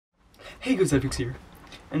Hey guys, Lifehacksss here.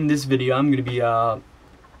 In this video, I'm gonna be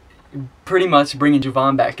pretty much bringing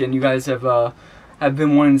Javon back in. You guys have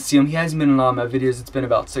been wanting to see him. He hasn't been in a lot of my videos. It's been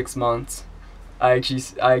about 6 months. I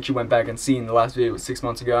actually went back and seen the last video was 6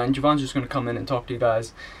 months ago, and Javon's just gonna come in and talk to you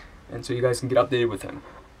guys, and so you guys can get updated with him.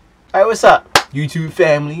 Alright, what's up, YouTube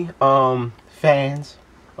family, fans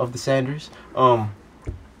of the Sanders?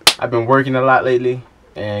 I've been working a lot lately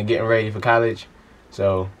and getting ready for college,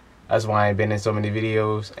 so that's why I ain't been in so many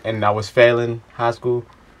videos, and I was failing high school,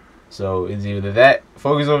 so it's either that,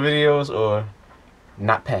 focus on videos, or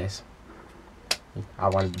not pass. I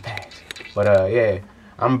wanted to pass. But yeah,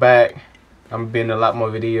 I'm back. I'm been in a lot more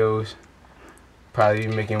videos. Probably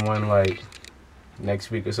making one like next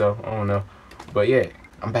week or so. I don't know. But yeah,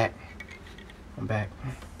 I'm back. I'm back.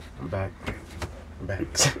 I'm back. I'm back.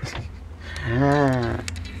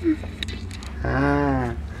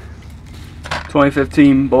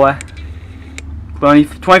 2015, boy.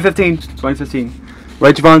 2015.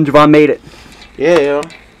 Right, Javon? Javon made it. Yeah, yo.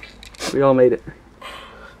 We all made it.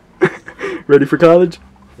 Ready for college?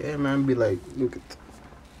 Yeah, man. Be like, look at.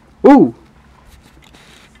 Ooh.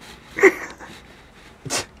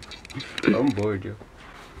 I'm bored, yo.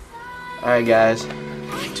 Alright, guys.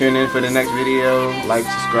 Tune in for the next video. Like,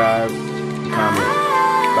 subscribe, comment.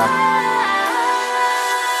 Bye.